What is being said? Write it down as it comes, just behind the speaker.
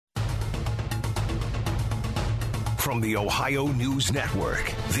From the Ohio News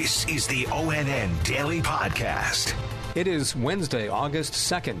Network, this is the ONN Daily Podcast. It is Wednesday, August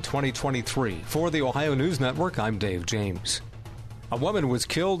 2nd, 2023. For the Ohio News Network, I'm Dave James. A woman was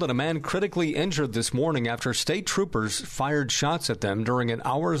killed and a man critically injured this morning after state troopers fired shots at them during an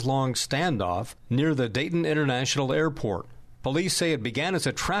hours-long standoff near the Dayton International Airport. Police say it began as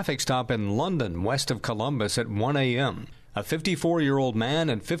a traffic stop in London, west of Columbus, at 1 a.m. A 54-year-old man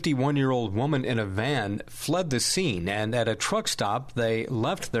and 51-year-old woman in a van fled the scene, and at a truck stop, they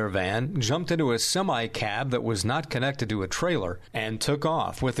left their van, jumped into a semi-cab that was not connected to a trailer, and took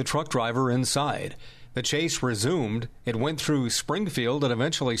off with the truck driver inside. The chase resumed. It went through Springfield and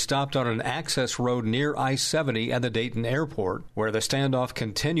eventually stopped on an access road near I-70 at the Dayton airport, where the standoff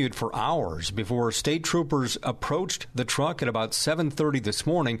continued for hours before state troopers approached the truck at about 7:30 this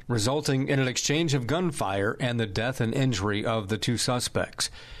morning, resulting in an exchange of gunfire and the death and injury of the two suspects.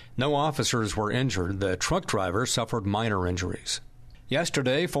 No officers were injured. The truck driver suffered minor injuries.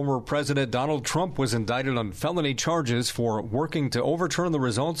 Yesterday, former President Donald Trump was indicted on felony charges for working to overturn the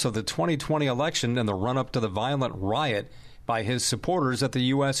results of the 2020 election in the run-up to the violent riot by his supporters at the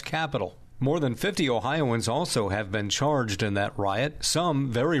U.S. Capitol. More than 50 Ohioans also have been charged in that riot, some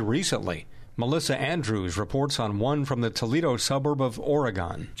very recently. Melissa Andrews reports on one from the Toledo suburb of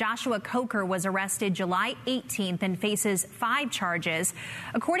Oregon. Joshua Coker was arrested July 18th and faces 5 charges.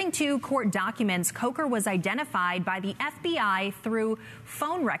 According to court documents, Coker was identified by the FBI through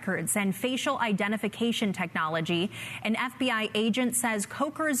phone records and facial identification technology. An FBI agent says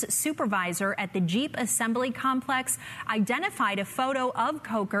Coker's supervisor at the Jeep Assembly Complex identified a photo of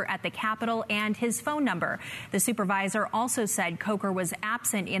Coker at the Capitol and his phone number. The supervisor also said Coker was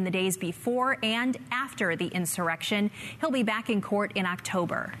absent in the days before and after the insurrection. He'll be back in court in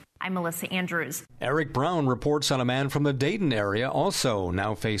October. I'm Melissa Andrews. Eric Brown reports on a man from the Dayton area also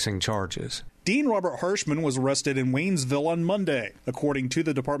now facing charges. Dean Robert Hirschman was arrested in Waynesville on Monday. According to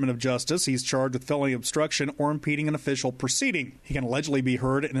the Department of Justice, he's charged with felony obstruction or impeding an official proceeding. He can allegedly be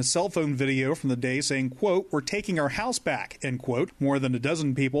heard in a cell phone video from the day saying, quote, "We're taking our house back," end quote. More than a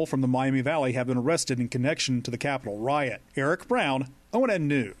dozen people from the Miami Valley have been arrested in connection to the Capitol riot. Eric Brown, ONN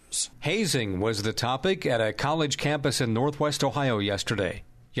News. Hazing was the topic at a college campus in Northwest Ohio yesterday.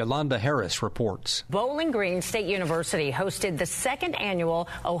 Yolanda Harris reports. Bowling Green State University hosted the second annual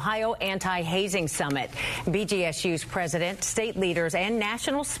Ohio Anti-Hazing Summit. BGSU's president, state leaders, and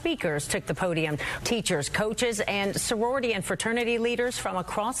national speakers took the podium. Teachers, coaches, and sorority and fraternity leaders from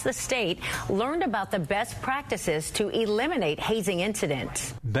across the state learned about the best practices to eliminate hazing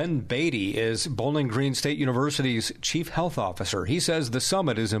incidents. Ben Beatty is Bowling Green State University's chief health officer. He says the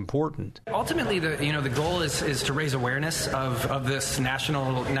summit is important. Ultimately, the goal is to raise awareness of this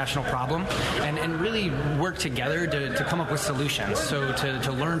national problem and really work together to come up with solutions. So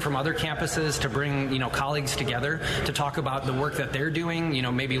to learn from other campuses, to bring colleagues together to talk about the work that they're doing,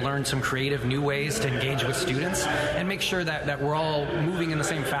 maybe learn some creative new ways to engage with students and make sure that we're all moving in the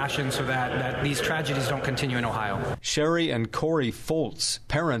same fashion so that these tragedies don't continue in Ohio. Sherry and Corey Foltz,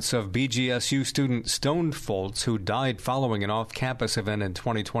 parents of BGSU student Stone Foltz, who died following an off-campus event in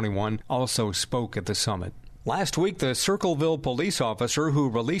 2021, also spoke at the summit. Last week, the Circleville police officer who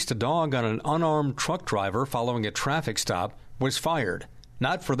released a dog on an unarmed truck driver following a traffic stop was fired.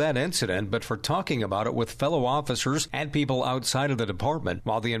 Not for that incident, but for talking about it with fellow officers and people outside of the department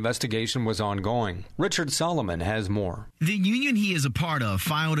while the investigation was ongoing. Richard Solomon has more. The union he is a part of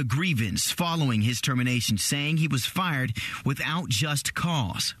filed a grievance following his termination, saying he was fired without just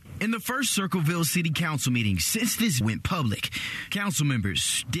cause. In the first Circleville City Council meeting since this went public, council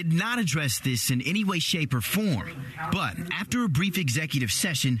members did not address this in any way, shape, or form. But after a brief executive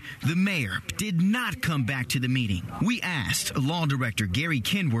session, the mayor did not come back to the meeting. We asked Law Director Gary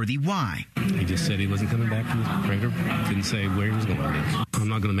Kenworthy why. He just said he wasn't coming back to the regular, didn't say where he was going. I'm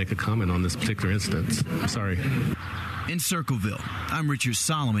not going to make a comment on this particular instance. I'm sorry. In Circleville, I'm Richard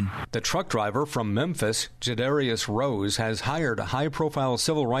Solomon. The truck driver from Memphis, Jadarius Rose, has hired high-profile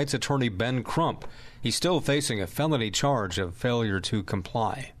civil rights attorney Ben Crump. He's still facing a felony charge of failure to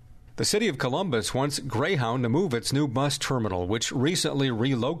comply. The city of Columbus wants Greyhound to move its new bus terminal, which recently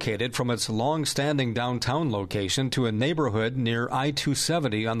relocated from its long-standing downtown location to a neighborhood near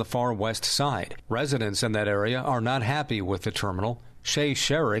I-270 on the far west side. Residents in that area are not happy with the terminal. Shay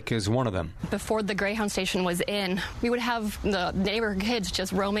Sherrick is one of them. Before the Greyhound station was in, we would have the neighborhood kids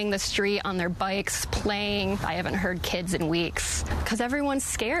just roaming the street on their bikes, playing. I haven't heard kids in weeks because everyone's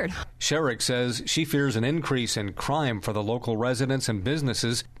scared. Sherrick says she fears an increase in crime for the local residents and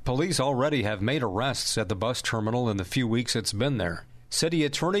businesses. Police already have made arrests at the bus terminal in the few weeks it's been there. City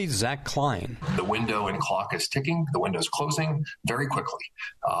Attorney Zach Klein. The window and clock is ticking. The window's closing very quickly.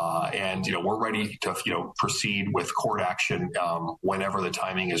 And we're ready to, proceed with court action whenever the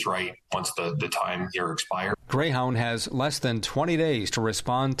timing is right, once the time here expires. Greyhound has less than 20 days to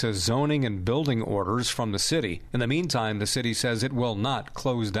respond to zoning and building orders from the city. In the meantime, the city says it will not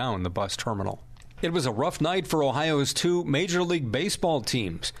close down the bus terminal. It was a rough night for Ohio's two Major League Baseball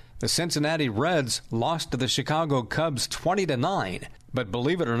teams. The Cincinnati Reds lost to the Chicago Cubs 20-9. But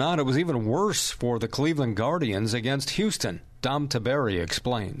believe it or not, it was even worse for the Cleveland Guardians against Houston. Dom Taberi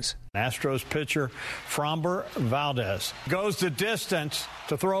explains. Astros pitcher Framber Valdez goes the distance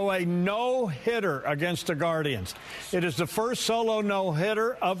to throw a no-hitter against the Guardians. It is the first solo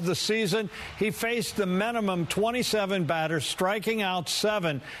no-hitter of the season. He faced the minimum 27 batters, striking out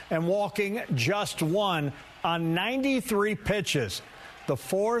 7 and walking just 1 on 93 pitches. The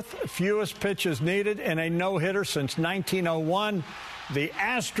fourth fewest pitches needed in a no-hitter since 1901. The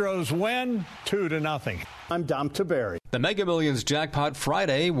Astros win 2-0. I'm Dom Taberi. The Mega Millions jackpot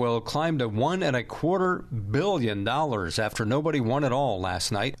Friday will climb to $1.25 billion after nobody won it all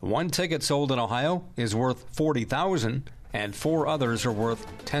last night. One ticket sold in Ohio is worth $40,000, and 4 others are worth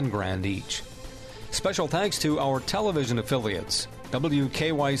 $10,000 each. Special thanks to our television affiliates,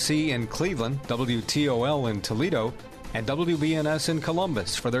 WKYC in Cleveland, WTOL in Toledo, and WBNS in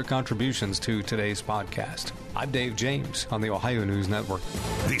Columbus for their contributions to today's podcast. I'm Dave James on the Ohio News Network.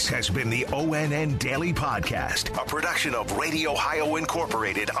 This has been the ONN Daily Podcast, a production of Radio Ohio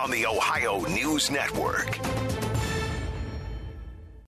Incorporated on the Ohio News Network.